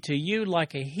him be to you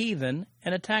like a heathen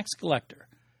and a tax collector.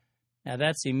 Now,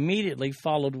 that's immediately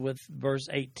followed with verse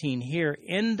 18 here,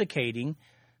 indicating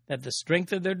that the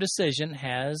strength of their decision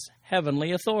has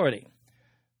heavenly authority.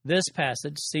 This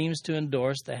passage seems to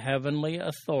endorse the heavenly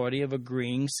authority of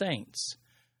agreeing saints.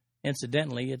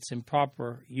 Incidentally, it's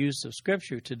improper use of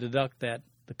Scripture to deduct that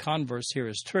the converse here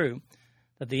is true,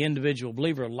 that the individual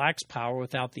believer lacks power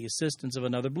without the assistance of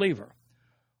another believer.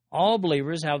 All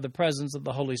believers have the presence of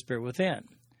the Holy Spirit within.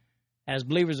 As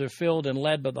believers are filled and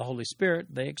led by the Holy Spirit,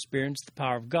 they experience the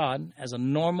power of God as a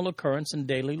normal occurrence in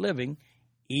daily living,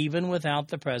 even without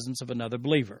the presence of another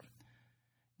believer.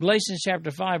 Galatians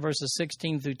chapter 5, verses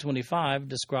 16 through 25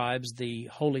 describes the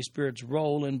Holy Spirit's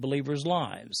role in believers'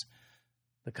 lives.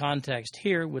 The context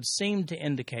here would seem to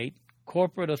indicate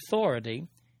corporate authority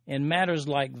in matters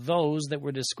like those that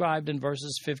were described in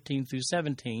verses 15 through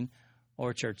 17,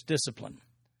 or church discipline.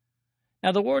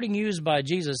 Now, the wording used by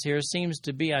Jesus here seems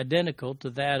to be identical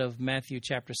to that of Matthew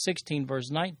chapter 16, verse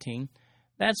 19.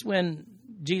 That's when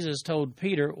Jesus told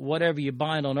Peter, whatever you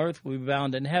bind on earth will be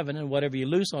bound in heaven, and whatever you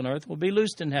loose on earth will be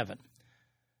loosed in heaven.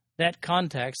 That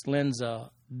context lends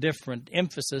a different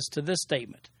emphasis to this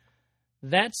statement.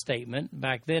 That statement,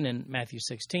 back then in Matthew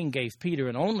 16, gave Peter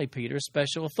and only Peter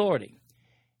special authority.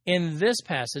 In this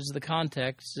passage, the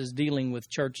context is dealing with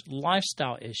church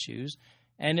lifestyle issues,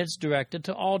 and it's directed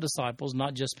to all disciples,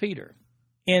 not just Peter.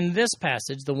 In this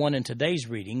passage, the one in today's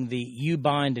reading, the you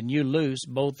bind and you loose,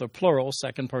 both are plural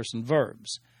second-person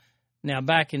verbs. Now,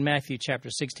 back in Matthew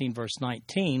chapter 16, verse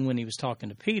 19, when he was talking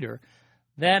to Peter,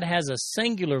 that has a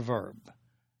singular verb,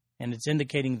 and it's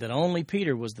indicating that only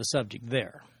Peter was the subject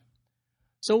there.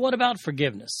 So what about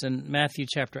forgiveness in Matthew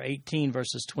chapter 18,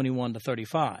 verses 21 to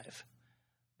 35?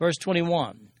 Verse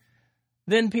 21,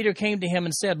 Then Peter came to him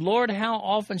and said, Lord, how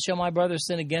often shall my brother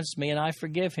sin against me, and I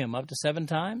forgive him? Up to 7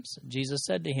 times? Jesus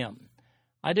said to him,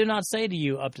 I do not say to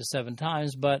you up to 7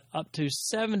 times, but up to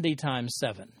 70 times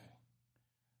 7.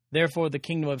 Therefore the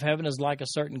kingdom of heaven is like a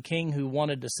certain king who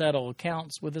wanted to settle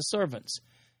accounts with his servants.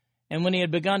 And when he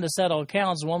had begun to settle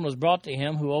accounts, one was brought to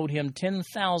him who owed him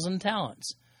 10,000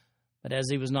 talents. But as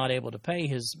he was not able to pay,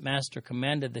 his master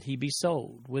commanded that he be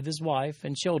sold, with his wife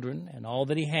and children and all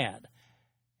that he had,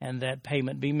 and that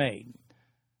payment be made.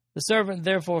 The servant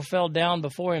therefore fell down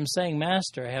before him, saying,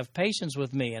 Master, have patience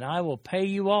with me, and I will pay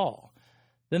you all.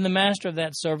 Then the master of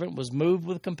that servant was moved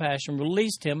with compassion,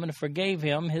 released him, and forgave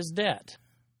him his debt.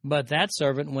 But that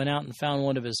servant went out and found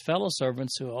one of his fellow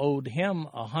servants who owed him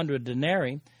 100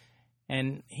 denarii,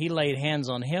 and he laid hands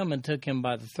on him and took him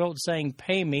by the throat, saying,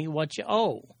 Pay me what you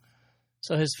owe.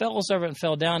 So his fellow servant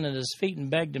fell down at his feet and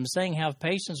begged him, saying, Have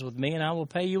patience with me, and I will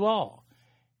pay you all.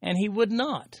 And he would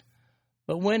not,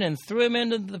 but went and threw him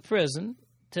into the prison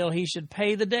till he should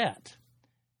pay the debt.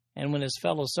 And when his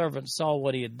fellow servants saw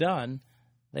what he had done,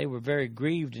 they were very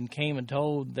grieved, and came and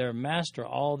told their master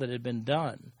all that had been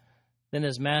done. Then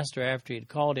his master, after he had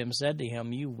called him, said to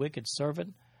him, You wicked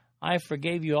servant, I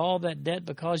forgave you all that debt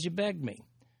because you begged me.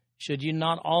 Should you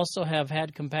not also have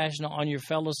had compassion on your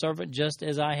fellow servant, just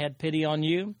as I had pity on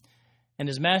you? And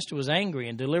his master was angry,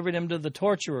 and delivered him to the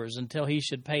torturers until he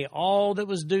should pay all that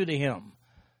was due to him.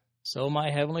 So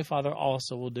my heavenly Father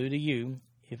also will do to you,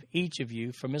 if each of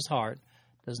you from his heart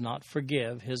does not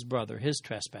forgive his brother his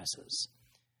trespasses.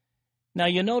 Now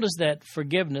you notice that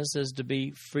forgiveness is to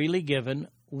be freely given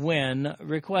when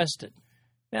requested.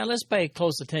 Now let's pay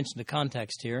close attention to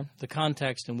context here, the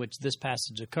context in which this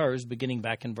passage occurs, beginning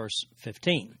back in verse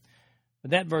 15.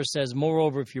 But that verse says,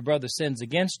 Moreover, if your brother sins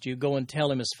against you, go and tell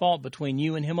him his fault between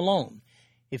you and him alone.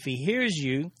 If he hears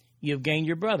you, you have gained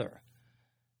your brother.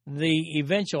 The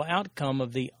eventual outcome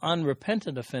of the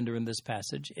unrepentant offender in this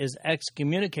passage is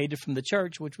excommunicated from the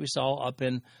church, which we saw up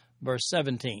in verse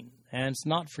 17. And it's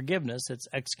not forgiveness, it's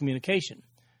excommunication.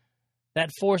 That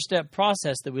 4-step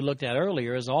process that we looked at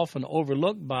earlier is often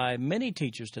overlooked by many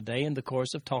teachers today in the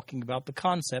course of talking about the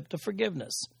concept of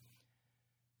forgiveness.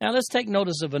 Now let's take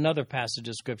notice of another passage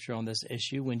of Scripture on this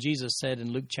issue when Jesus said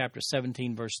in Luke chapter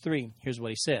 17, verse 3, here's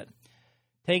what he said,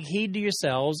 Take heed to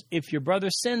yourselves, if your brother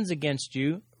sins against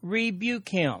you, rebuke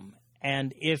him,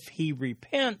 and if he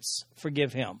repents,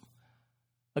 forgive him.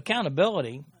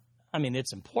 Accountability,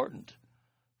 it's important.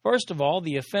 First of all,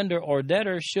 the offender or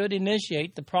debtor should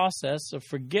initiate the process of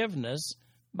forgiveness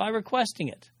by requesting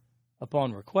it.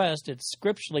 Upon request, it's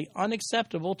scripturally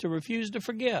unacceptable to refuse to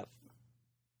forgive.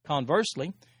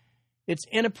 Conversely, it's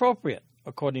inappropriate,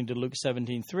 according to Luke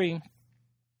 17:3,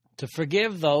 to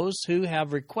forgive those who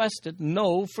have requested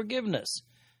no forgiveness.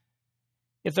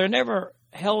 If they're never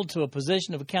held to a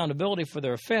position of accountability for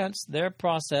their offense, their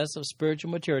process of spiritual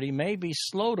maturity may be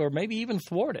slowed or maybe even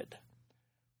thwarted.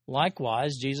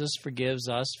 Likewise, Jesus forgives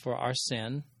us for our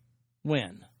sin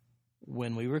when?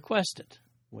 When we request it,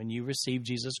 when you receive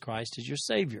Jesus Christ as your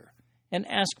Savior and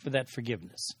ask for that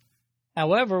forgiveness.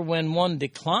 However, when one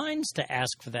declines to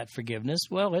ask for that forgiveness,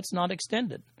 well, it's not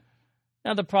extended.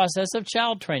 Now, the process of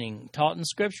child training taught in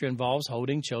Scripture involves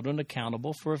holding children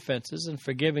accountable for offenses and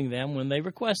forgiving them when they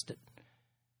request it.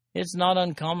 It's not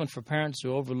uncommon for parents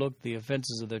who overlook the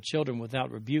offenses of their children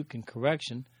without rebuke and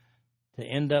correction to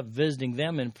end up visiting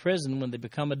them in prison when they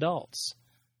become adults.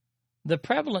 The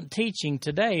prevalent teaching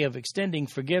today of extending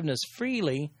forgiveness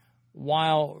freely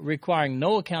while requiring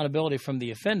no accountability from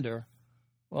the offender,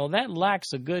 well, that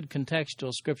lacks a good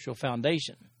contextual scriptural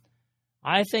foundation.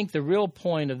 I think the real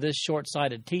point of this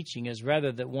short-sighted teaching is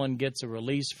rather that one gets a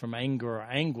release from anger or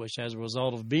anguish as a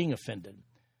result of being offended.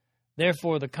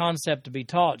 Therefore, the concept to be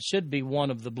taught should be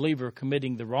one of the believer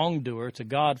committing the wrongdoer to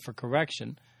God for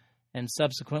correction and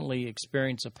subsequently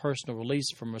experience a personal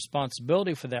release from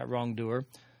responsibility for that wrongdoer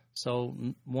so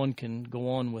one can go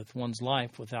on with one's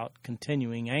life without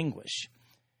continuing anguish.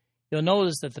 You'll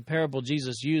notice that the parable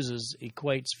Jesus uses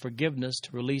equates forgiveness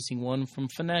to releasing one from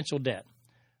financial debt.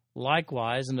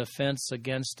 Likewise, an offense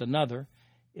against another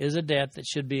is a debt that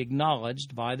should be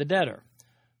acknowledged by the debtor.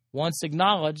 Once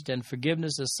acknowledged and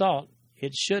forgiveness is sought,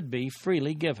 it should be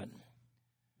freely given.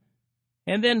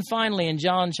 And then finally, in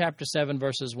John chapter 7,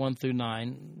 verses 1 through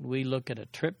 9, we look at a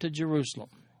trip to Jerusalem.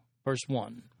 Verse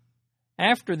 1.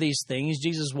 After these things,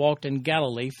 Jesus walked in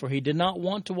Galilee, for he did not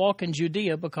want to walk in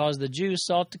Judea, because the Jews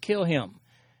sought to kill him.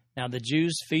 Now the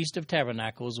Jews' feast of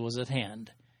tabernacles was at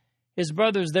hand. His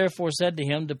brothers therefore said to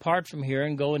him, Depart from here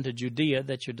and go into Judea,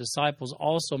 that your disciples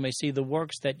also may see the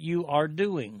works that you are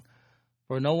doing.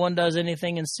 For no one does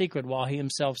anything in secret while he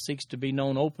himself seeks to be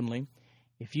known openly.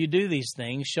 If you do these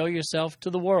things, show yourself to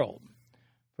the world.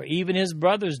 For even his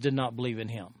brothers did not believe in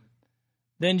him.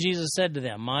 Then Jesus said to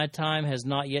them, My time has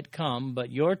not yet come,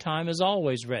 but your time is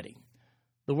always ready.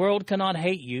 The world cannot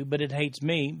hate you, but it hates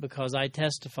me, because I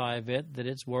testify of it that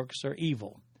its works are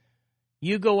evil.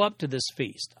 You go up to this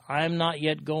feast. I am not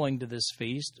yet going to this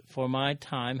feast, for my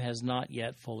time has not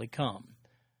yet fully come.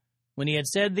 When he had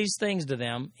said these things to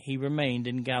them, he remained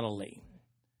in Galilee.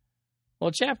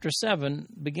 Well, chapter 7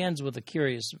 begins with a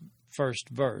curious first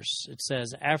verse. It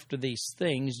says, After these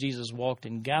things, Jesus walked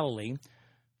in Galilee,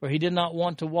 for he did not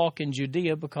want to walk in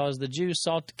Judea, because the Jews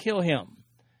sought to kill him.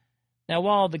 Now,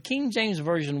 while the King James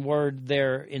Version word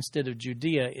there instead of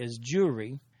Judea is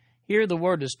Jewry, here the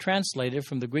word is translated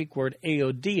from the Greek word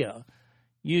Aodia,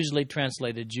 usually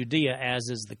translated Judea, as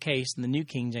is the case in the New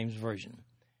King James Version.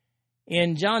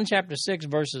 In John chapter 6,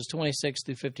 verses 26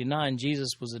 through 59,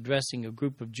 Jesus was addressing a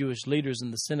group of Jewish leaders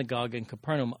in the synagogue in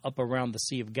Capernaum up around the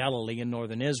Sea of Galilee in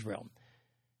northern Israel.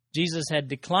 Jesus had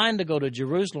declined to go to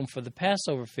Jerusalem for the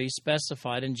Passover feast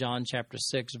specified in John chapter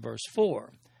 6, verse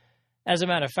 4. As a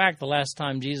matter of fact, the last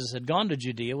time Jesus had gone to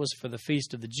Judea was for the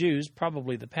feast of the Jews,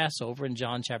 probably the Passover, in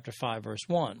John chapter 5, verse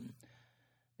 1.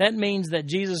 That means that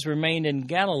Jesus remained in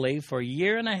Galilee for a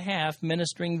year and a half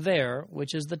ministering there,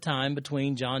 which is the time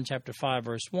between John chapter 5,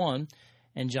 verse 1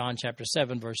 and John chapter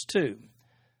 7, verse 2.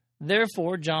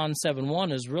 Therefore, John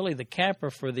 7:1 is really the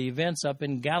capper for the events up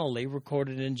in Galilee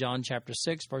recorded in John chapter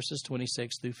 6, verses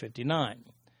 26 through 59.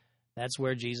 That's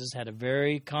where Jesus had a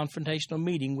very confrontational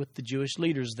meeting with the Jewish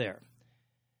leaders there.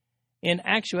 In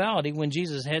actuality, when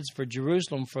Jesus heads for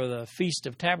Jerusalem for the Feast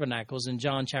of Tabernacles in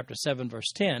John chapter 7,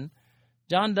 verse 10,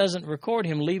 John doesn't record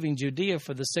him leaving Judea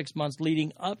for the 6 months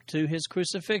leading up to his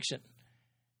crucifixion.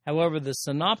 However, the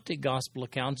synoptic gospel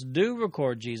accounts do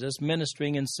record Jesus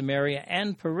ministering in Samaria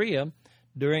and Perea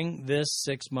during this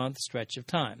 6-month stretch of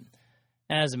time.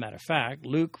 As a matter of fact,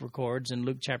 Luke records in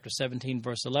Luke chapter 17,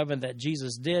 verse 11, that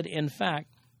Jesus did, in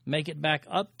fact, make it back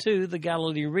up to the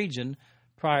Galilee region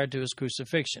prior to his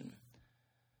crucifixion.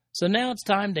 So now it's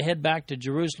time to head back to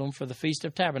Jerusalem for the Feast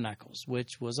of Tabernacles,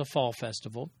 which was a fall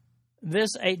festival.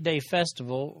 This 8-day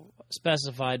festival,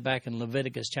 specified back in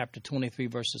Leviticus chapter 23,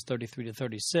 verses 33 to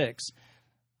 36,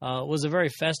 was a very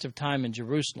festive time in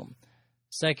Jerusalem.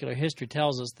 Secular history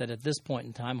tells us that at this point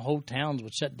in time, whole towns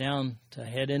would shut down to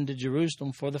head into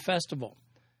Jerusalem for the festival.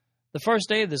 The first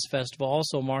day of this festival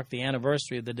also marked the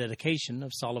anniversary of the dedication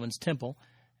of Solomon's temple,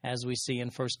 as we see in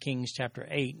 1 Kings chapter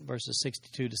 8, verses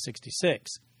 62 to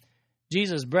 66.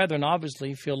 Jesus' brethren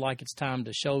obviously feel like it's time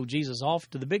to show Jesus off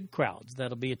to the big crowds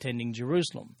that'll be attending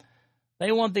Jerusalem.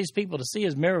 They want these people to see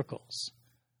his miracles.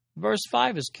 Verse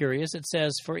 5 is curious. It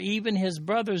says, For even his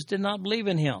brothers did not believe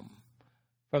in him.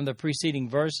 From the preceding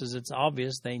verses, it's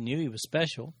obvious they knew he was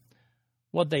special.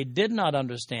 What they did not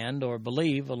understand or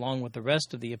believe, along with the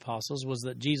rest of the apostles, was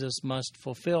that Jesus must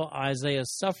fulfill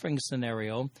Isaiah's suffering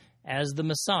scenario as the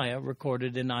Messiah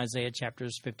recorded in Isaiah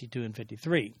chapters 52 and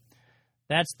 53.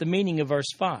 That's the meaning of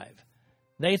verse 5.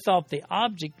 They thought the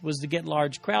object was to get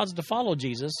large crowds to follow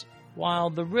Jesus, while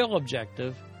the real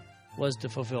objective was to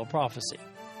fulfill prophecy.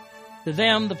 To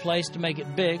them, the place to make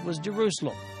it big was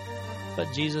Jerusalem,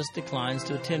 but Jesus declines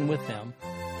to attend with them.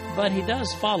 But he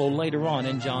does follow later on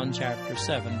in John chapter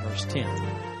 7, verse 10.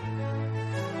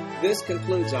 This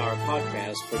concludes our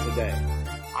podcast for today.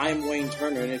 I am Wayne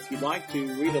Turner, and if you'd like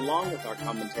to read along with our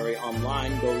commentary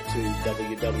online, go to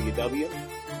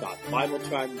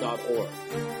www.bibletrack.org.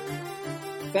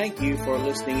 Thank you for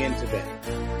listening in today.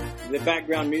 The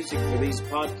background music for these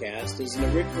podcasts is an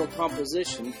original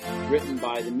composition written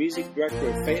by the music director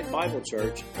of Fayette Bible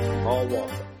Church, Paul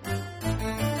Walker.